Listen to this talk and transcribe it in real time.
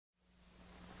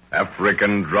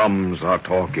African drums are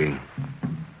talking.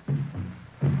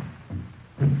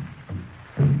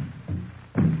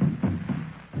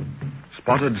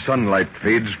 Spotted sunlight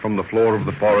fades from the floor of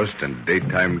the forest, and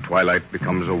daytime twilight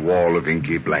becomes a wall of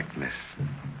inky blackness.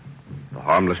 The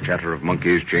harmless chatter of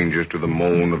monkeys changes to the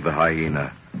moan of the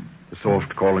hyena, the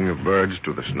soft calling of birds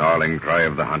to the snarling cry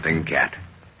of the hunting cat.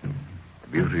 The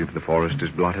beauty of the forest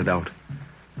is blotted out.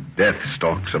 Death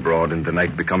stalks abroad, and the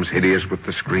night becomes hideous with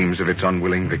the screams of its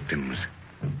unwilling victims.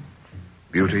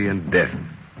 Beauty and death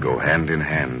go hand in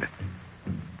hand.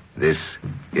 This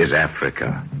is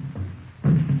Africa.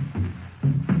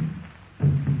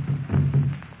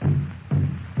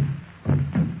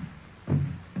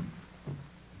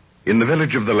 In the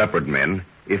village of the Leopard Men,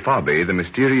 Ifabe, the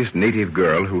mysterious native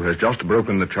girl who has just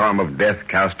broken the charm of death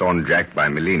cast on Jack by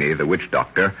Melini, the witch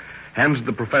doctor, hands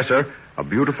the professor a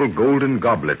beautiful golden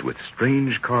goblet with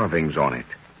strange carvings on it.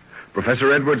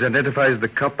 Professor Edwards identifies the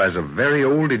cup as of very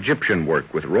old Egyptian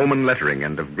work with Roman lettering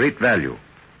and of great value.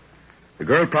 The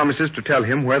girl promises to tell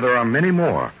him where there are many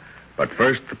more, but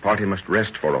first the party must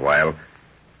rest for a while,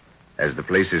 as the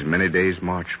place is many days'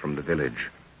 march from the village.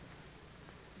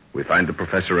 We find the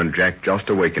professor and Jack just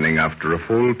awakening after a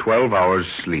full 12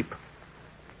 hours' sleep.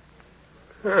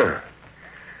 Hello,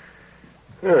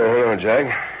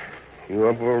 Jack. You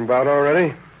up and about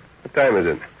already? What time is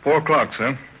it? 4 o'clock,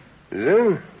 sir. Is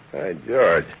it? By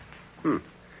George.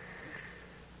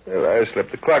 Well, I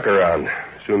slept the clock around.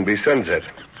 Soon be sunset.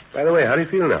 By the way, how do you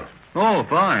feel now? Oh,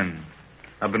 fine.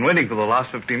 I've been waiting for the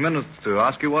last 15 minutes to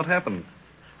ask you what happened.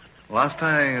 Last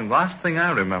thing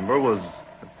I remember was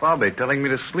Fabe telling me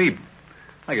to sleep.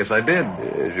 I guess I did.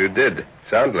 Yes, you did.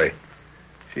 Soundly.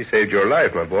 She saved your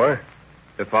life, my boy.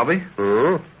 Fabe?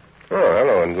 Oh,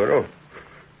 hello, Nguru.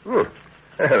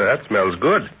 That smells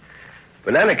good.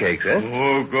 Banana cakes, eh?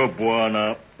 Oh, good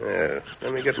buona. Yes.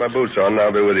 Let me get my boots on and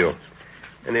I'll be with you.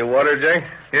 Any water, Jack?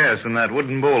 Yes, in that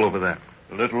wooden bowl over there.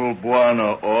 Little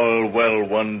buona, all well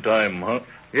one time, huh?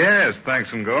 Yes,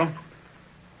 thanks, Ngo.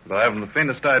 But I haven't the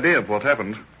faintest idea of what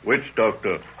happened. Witch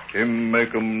doctor. Him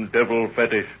make 'em devil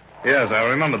fetish. Yes, I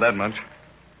remember that much.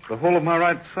 The whole of my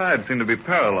right side seemed to be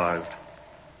paralyzed.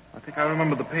 I think I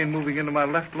remember the pain moving into my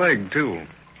left leg, too.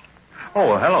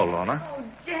 Oh, hello, Lorna. Oh,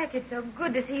 Jack, it's so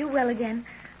good to see you well again.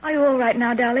 Are you all right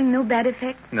now, darling? No bad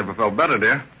effects? Never felt better,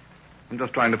 dear. I'm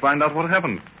just trying to find out what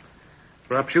happened.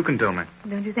 Perhaps you can tell me.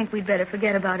 Don't you think we'd better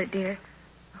forget about it, dear?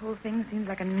 The whole thing seems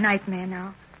like a nightmare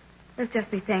now. Let's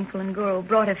just be thankful Ngoro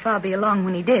brought Ifabe along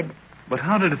when he did. But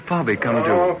how did Ifabe come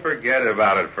to... Oh, forget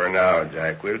about it for now,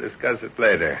 Jack. We'll discuss it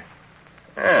later.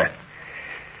 Yeah,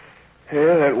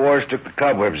 that war's took the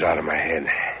cobwebs out of my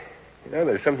head. You know,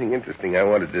 there's something interesting I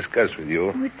want to discuss with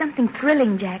you. Oh, it's something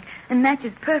thrilling, Jack, and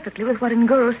matches perfectly with what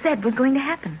Ngoro said was going to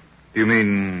happen. You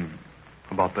mean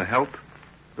about the help?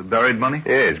 The buried money?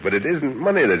 Yes, but it isn't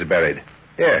money that's buried.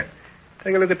 Here,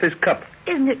 take a look at this cup.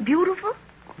 Isn't it beautiful?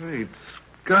 Great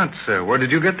Scott, sir. Where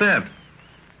did you get that?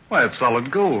 Why, it's solid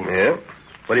gold. Yeah?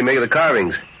 What do you make of the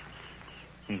carvings?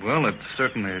 Well, it's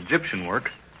certainly Egyptian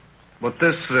work. But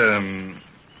this...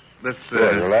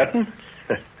 Latin?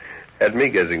 Had me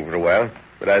guessing for a while,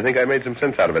 but I think I made some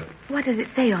sense out of it. What does it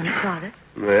say on it, Father?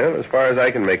 Well, as far as I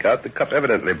can make out, the cup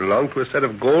evidently belonged to a set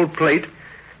of gold plate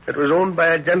that was owned by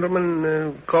a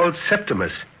gentleman called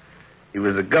Septimus. He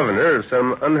was the governor of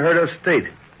some unheard-of state.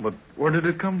 But where did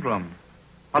it come from?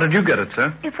 How did you get it,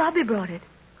 sir? Ifabe brought it.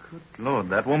 Good Lord,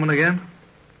 that woman again?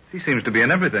 She seems to be in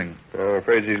everything. I'm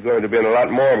afraid she's going to be in a lot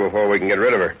more before we can get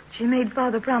rid of her. She made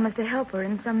Father promise to help her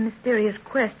in some mysterious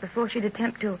quest before she'd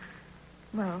attempt to...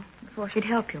 Well, before she'd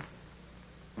help you.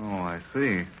 Oh, I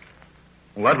see.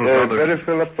 Well, that was rather... Better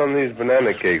fill up on these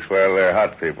banana cakes while they're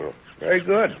hot, people. Very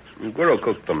good. Nguro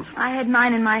cooked them. I had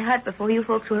mine in my hut before you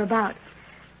folks were about.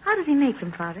 How does he make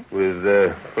them, Father? With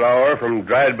flour from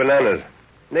dried bananas.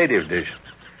 Native dish.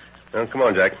 Now, come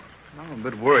on, Jack. I'm a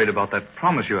bit worried about that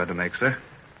promise you had to make, sir.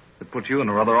 It put you in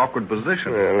a rather awkward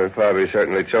position. Well, Fabi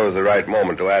certainly chose the right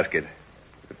moment to ask it.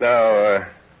 But now,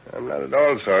 I'm not at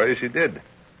all sorry she did.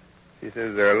 She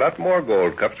says there are a lot more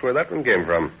gold cups where that one came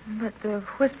from. But the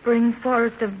whispering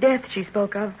forest of death she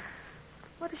spoke of,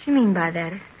 what does she mean by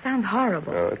that? It sounds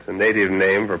horrible. Oh, it's a native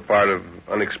name for part of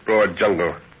unexplored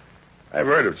jungle. I've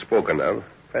heard it spoken of.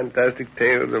 Fantastic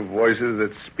tales of voices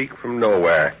that speak from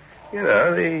nowhere. You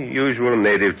know, the usual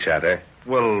native chatter.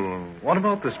 Well, what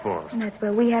about this forest? And that's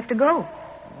where we have to go.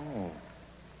 Oh.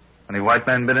 Any white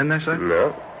man been in there, sir?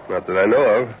 No, not that I know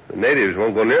of. The natives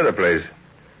won't go near the place.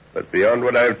 But beyond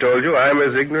what I've told you, I'm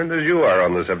as ignorant as you are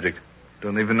on the subject.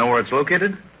 Don't even know where it's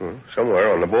located?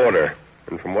 Somewhere on the border.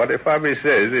 And from what Ifabi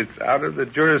says, it's out of the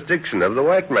jurisdiction of the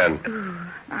white man. Ooh,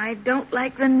 I don't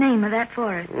like the name of that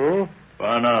forest. Hmm?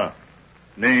 Bwana,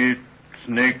 need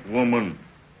snake woman.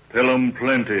 Tell 'em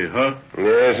plenty, huh?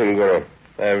 Yes, Ngoro.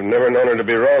 I've never known her to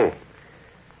be wrong.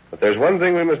 But there's one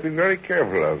thing we must be very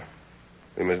careful of.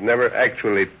 We must never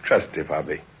actually trust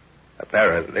Ifabi.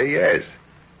 Apparently, yes.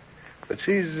 But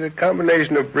she's a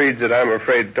combination of breeds that I'm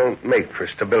afraid don't make for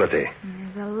stability.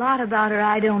 There's a lot about her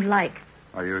I don't like.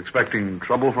 Are you expecting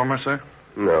trouble from her, sir?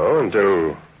 No,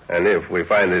 until and if we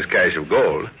find this cache of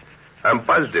gold. I'm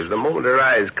positive the moment her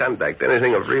eyes contact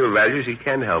anything of real value, she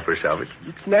can't help herself.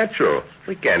 It's natural.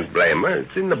 We can't blame her.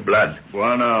 It's in the blood.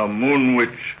 Bwana, moon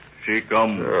witch, she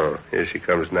come. Oh, here she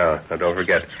comes now. Now, don't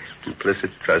forget,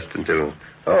 implicit trust until...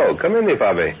 Oh, come in,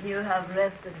 Ifabi. You have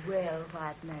rested well,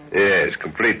 white man. Yes,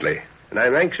 completely. And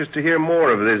I'm anxious to hear more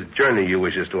of this journey you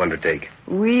wish us to undertake.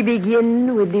 We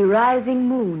begin with the rising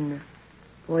moon,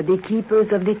 for the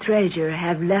keepers of the treasure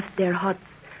have left their huts,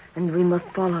 and we must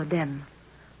follow them.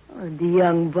 Oh, the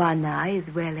young Bwana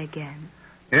is well again.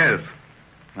 Yes.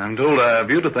 I'm told I have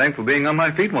you to thank for being on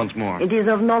my feet once more. It is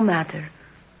of no matter,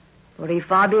 for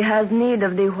Ifabi has need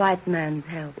of the white man's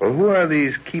help. Well, who are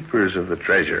these keepers of the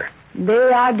treasure?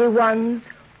 They are the ones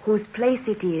whose place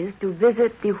it is to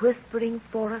visit the whispering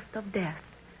forest of death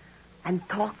and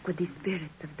talk with the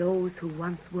spirits of those who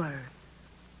once were.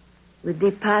 With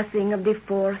the passing of the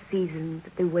 4 seasons,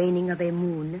 the waning of a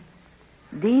moon,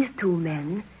 these 2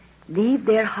 men leave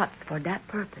their huts for that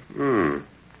purpose.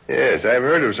 Yes, I've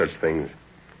heard of such things.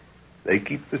 They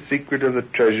keep the secret of the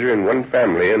treasure in one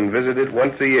family and visit it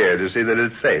once a year to see that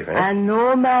it's safe, eh? And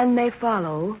no man may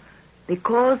follow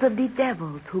because of the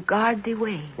devils who guard the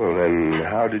way. Well, then,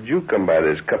 how did you come by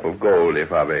this cup of gold,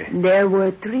 Ifabi? There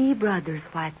were 3 brothers,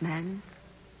 white man.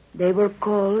 They were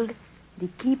called the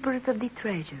keepers of the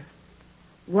treasure.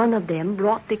 One of them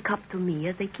brought the cup to me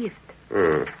as a gift.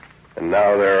 And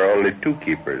now there are only 2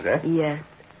 keepers, eh? Yes.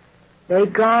 They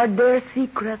guard their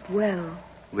secret well.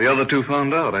 The other 2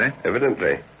 found out, eh?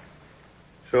 Evidently.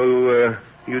 So,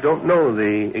 you don't know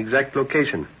the exact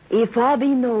location?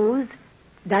 Ifabi knows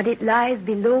that it lies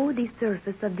below the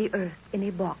surface of the earth in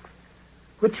a box,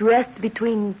 which rests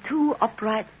between 2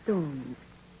 upright stones.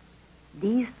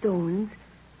 These stones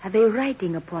have a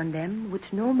writing upon them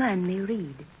which no man may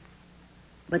read.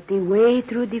 But the way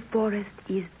through the forest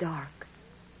is dark,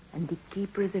 and the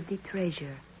keepers of the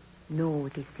treasure know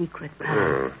the secret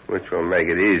path. Which will make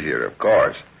it easier, of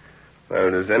course. Well,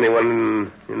 does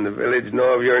anyone in the village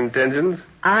know of your intentions?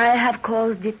 I have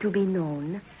caused it to be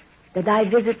known that I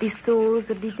visit the souls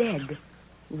of the dead,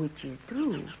 which is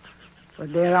true, for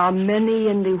there are many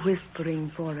in the whispering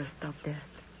forest of death.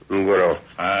 Ngoro,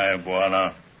 Aye,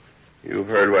 Bwana. you've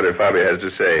heard what Ifabi has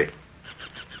to say.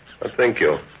 What think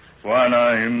you?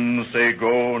 Bwana, him say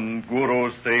go, and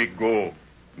Guru say go.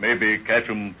 Maybe catch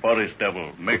 'em forest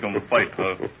devil, make 'em fight,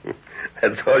 huh?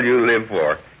 That's all you live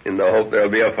for, in the hope there'll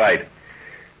be a fight.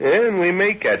 And we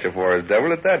may catch a forest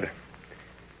devil at that.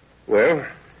 Well,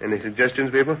 any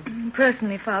suggestions, people?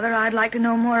 Personally, Father, I'd like to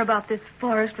know more about this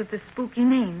forest with the spooky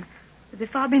name. Does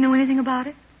Ifabi know anything about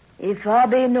it?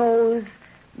 Ifabi knows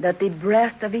that the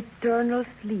breath of eternal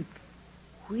sleep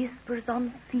whispers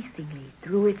unceasingly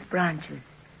through its branches,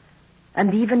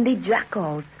 and even the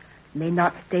jackals may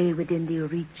not stay within the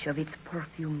reach of its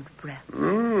perfumed breath.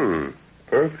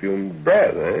 Perfumed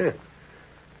breath, eh?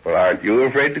 Well, aren't you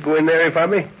afraid to go in there,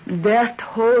 Ifabi? Death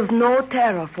holds no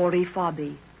terror for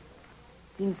Ifabi,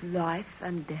 since life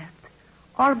and death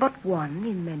are but one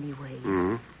in many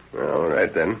ways. Well, all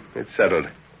right, then. It's settled.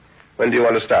 When do you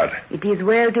want to start? It is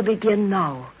well to begin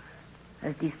now,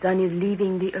 as the sun is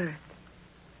leaving the earth.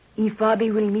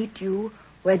 Ifabi will meet you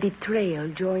where the trail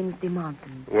joins the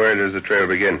mountains. Where does the trail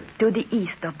begin? To the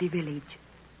east of the village,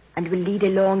 and will lead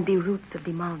along the roots of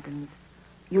the mountains.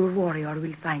 Your warrior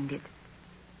will find it.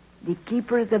 The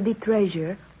keepers of the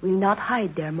treasure will not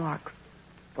hide their marks,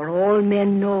 for all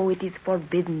men know it is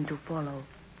forbidden to follow.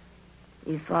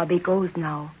 Ifabi goes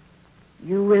now.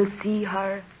 You will see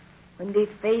her when the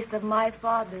face of my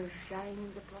father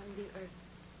shines upon the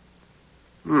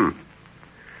earth.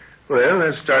 Well,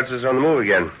 that starts us on the move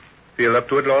again. Feel up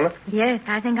to it, Lorna? Yes,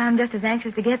 I think I'm just as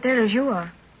anxious to get there as you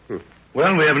are.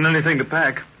 Well, we haven't anything to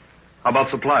pack. How about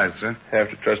supplies, sir? Have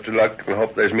to trust to luck and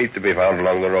hope there's meat to be found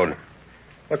along the road.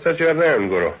 What's that you have there,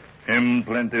 Nguru? Him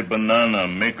plenty banana,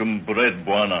 make 'em bread,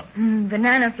 Bwana.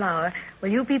 Banana flour.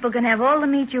 Well, you people can have all the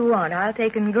meat you want. I'll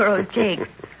take Nguro's cake.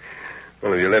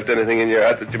 Well, have you left anything in your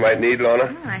hut that you might need,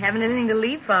 Lorna? I haven't anything to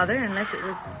leave, Father, unless it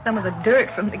was some of the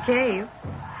dirt from the cave.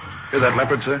 Hear that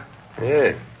leopard, sir?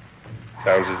 Yeah.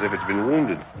 Sounds as if it's been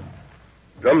wounded.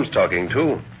 Drum's talking,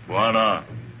 too. Bwana,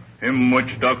 Him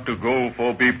which doctor go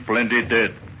for be plenty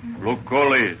dead.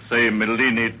 Locoli say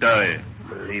Melini die.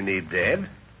 Melini dead?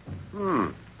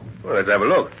 Well, let's have a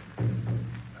look.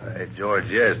 By George,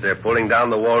 yes, they're pulling down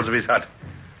the walls of his hut.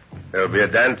 There'll be a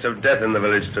dance of death in the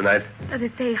village tonight. Does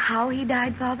it say how he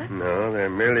died, Father? No, they're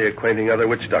merely acquainting other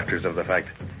witch doctors of the fact.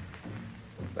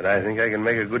 But I think I can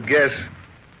make a good guess.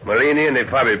 Melini and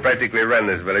Ifabi practically ran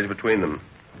this village between them.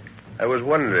 I was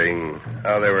wondering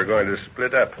how they were going to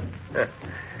split up.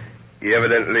 He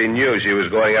evidently knew she was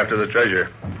going after the treasure.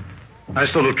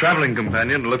 Nice little traveling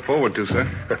companion to look forward to, sir.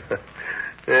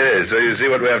 Yeah, so you see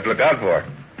what we have to look out for.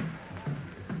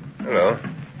 Hello.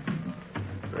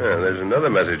 Yeah, there's another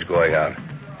message going out.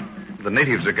 The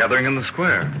natives are gathering in the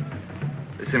square.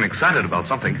 They seem excited about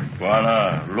something.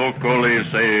 Juana, Locoli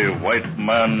say white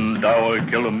man dawa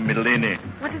kill Melini.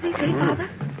 What does he say, Father?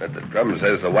 But the drum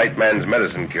says the white man's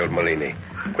medicine killed Melini.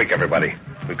 Quick, everybody.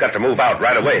 We've got to move out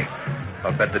right away.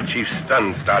 I'll bet the chief's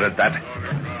son started that.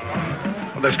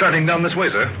 Well, they're starting down this way,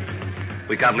 sir.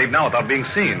 We can't leave now without being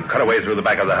seen. Cut away through the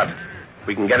back of the hut.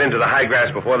 We can get into the high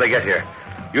grass before they get here.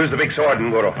 Use the big sword,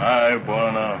 Nguro. Aye,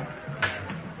 Buana.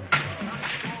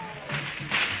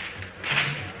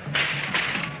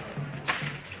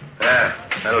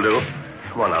 That'll do.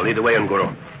 Come on, I'll lead the way,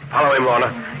 Nguro. Follow him,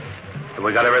 Lorna. Have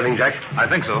we got everything, Jack? I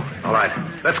think so. All right.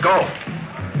 Let's go.